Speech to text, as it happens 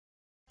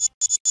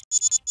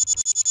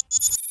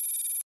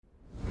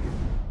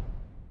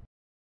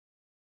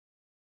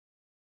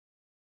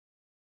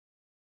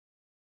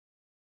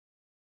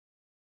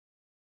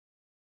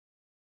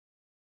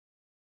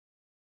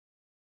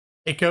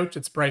Hey coach,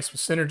 it's Bryce with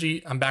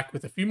Synergy. I'm back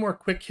with a few more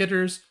quick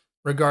hitters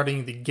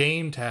regarding the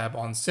game tab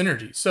on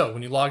Synergy. So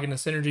when you log into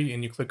Synergy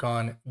and you click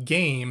on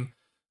game,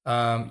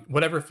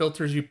 whatever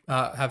filters you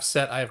have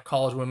set, I have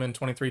college women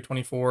 23,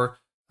 24,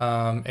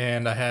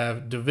 and I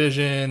have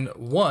division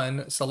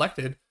 1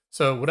 selected.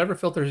 So whatever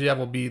filters you have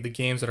will be the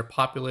games that are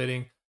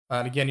populating.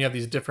 And again, you have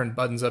these different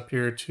buttons up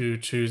here to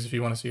choose if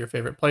you want to see your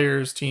favorite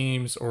players,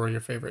 teams, or your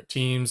favorite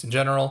teams in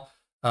general.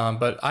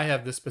 But I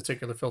have this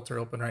particular filter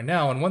open right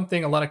now. And one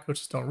thing a lot of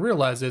coaches don't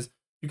realize is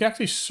you can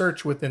actually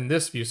search within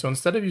this view. So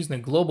instead of using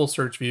the global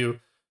search view,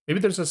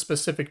 maybe there's a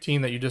specific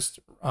team that you just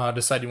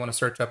decide you want to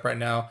search up right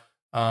now.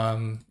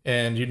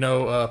 And you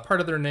know part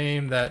of their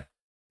name that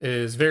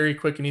is very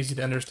quick and easy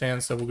to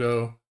understand. So we'll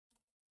go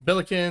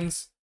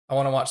Billikens. I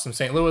want to watch some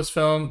St. Louis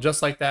film,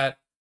 just like that.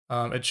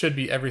 It should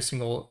be every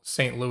single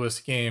St. Louis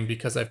game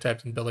because I've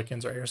typed in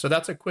Billikens right here. So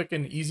that's a quick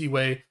and easy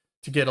way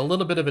to get a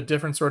little bit of a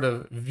different sort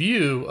of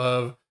view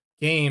of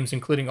games,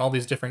 including all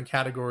these different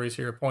categories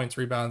here, points,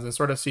 rebounds, and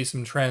sort of see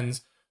some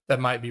trends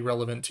that might be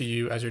relevant to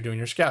you as you're doing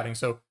your scouting.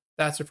 So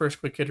that's your first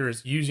quick hitter,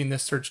 is using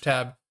this search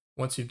tab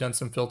once you've done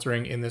some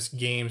filtering in this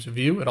games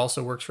view. It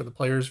also works for the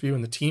players view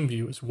and the team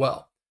view as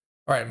well.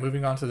 All right,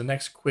 moving on to the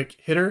next quick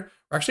hitter.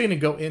 We're actually going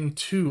to go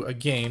into a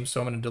game.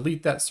 So I'm going to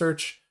delete that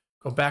search,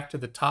 go back to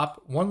the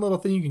top. One little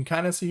thing you can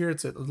kind of see here,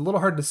 it's a little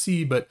hard to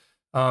see, but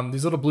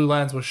these little blue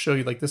lines will show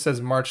you, like this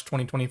says March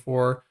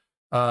 2024,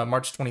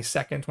 March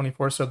 22nd,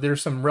 24. So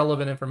there's some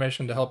relevant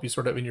information to help you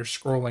sort of when you're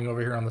scrolling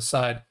over here on the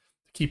side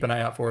to keep an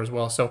eye out for as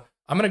well. So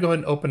I'm going to go ahead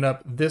and open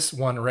up this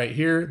one right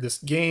here, this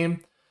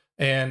game,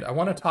 and I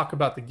want to talk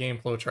about the game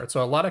flow chart.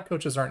 So a lot of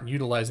coaches aren't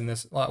utilizing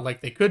this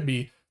like they could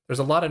be. There's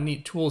a lot of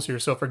neat tools here.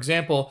 So for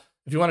example,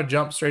 if you want to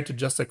jump straight to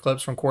just the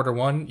clips from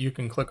Q1, you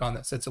can click on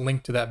this. It's a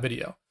link to that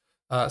video.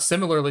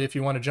 Similarly, if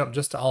you want to jump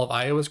just to all of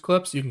Iowa's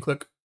clips, you can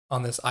click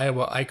on this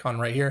Iowa icon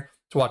right here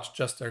to watch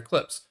just their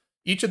clips.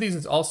 Each of these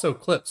is also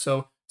clipped,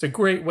 so it's a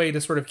great way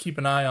to sort of keep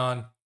an eye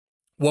on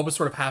what was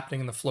sort of happening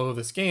in the flow of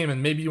this game.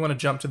 And maybe you want to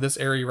jump to this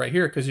area right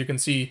here because you can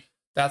see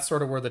that's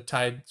sort of where the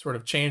tide sort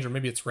of changed, or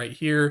maybe it's right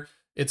here.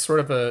 It's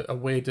sort of a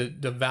way to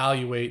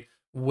evaluate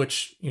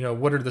which,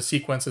 what are the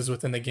sequences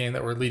within the game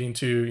that were leading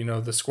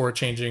to, the score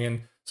changing.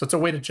 And so it's a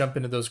way to jump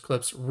into those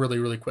clips really,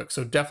 really quick.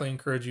 So definitely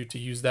encourage you to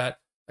use that.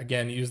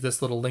 Again, use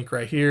this little link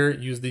right here.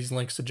 Use these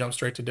links to jump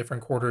straight to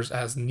different quarters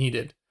as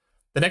needed.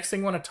 The next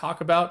thing I want to talk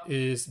about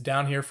is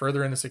down here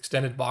further in this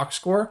extended box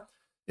score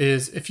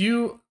is if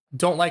you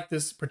don't like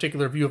this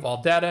particular view of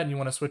all data and you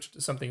want to switch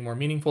to something more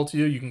meaningful to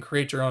you, you can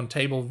create your own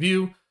table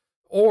view,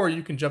 or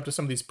you can jump to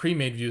some of these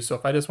pre-made views. So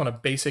if I just want a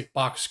basic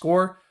box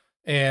score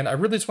and I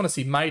really just want to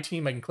see my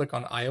team, I can click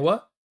on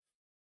Iowa.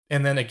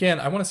 And then again,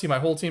 I want to see my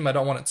whole team. I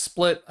don't want it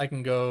split. I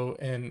can go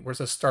and where it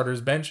says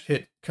starters bench,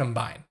 hit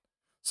combine.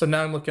 So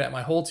now I'm looking at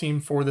my whole team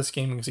for this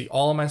game. You can see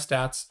all of my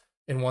stats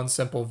in one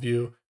simple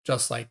view,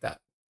 just like that.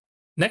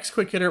 Next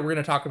quick hitter we're going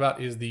to talk about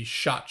is the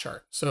shot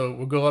chart. So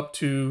we'll go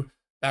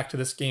back to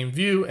this game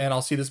view, and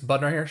I'll see this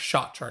button right here,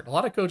 shot chart. A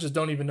lot of coaches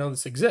don't even know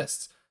this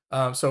exists.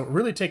 So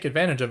really take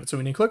advantage of it. So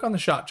when you click on the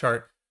shot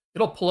chart,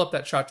 it'll pull up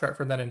that shot chart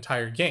for that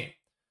entire game.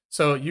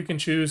 So you can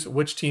choose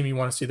which team you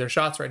want to see their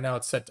shots. Right now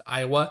it's set to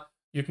Iowa.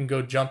 You can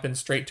go jump in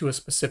straight to a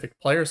specific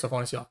player. So if I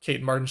want to see all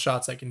Kate Martin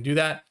shots, I can do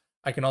that.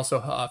 I can also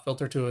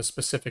filter to a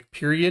specific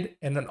period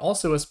and then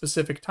also a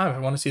specific time. If I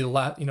want to see the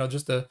last,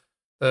 just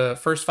the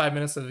first 5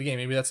 minutes of the game.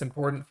 Maybe that's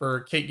important for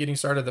Kate getting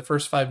started. The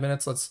first 5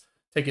 minutes, let's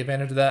take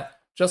advantage of that.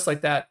 Just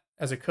like that,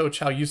 as a coach,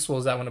 how useful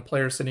is that when a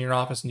player is sitting in your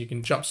office and you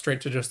can jump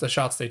straight to just the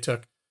shots they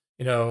took?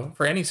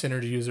 For any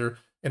Synergy user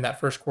in that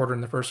first quarter,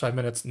 in the first 5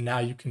 minutes, now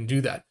you can do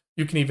that.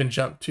 You can even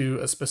jump to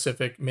a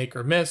specific make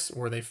or miss,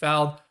 or they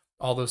fouled,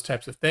 all those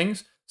types of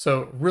things.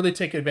 So really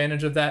take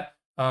advantage of that.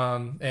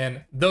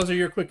 And those are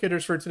your quick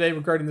hitters for today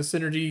regarding the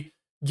Synergy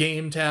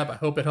game tab. I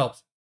hope it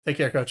helps. Take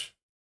care, coach.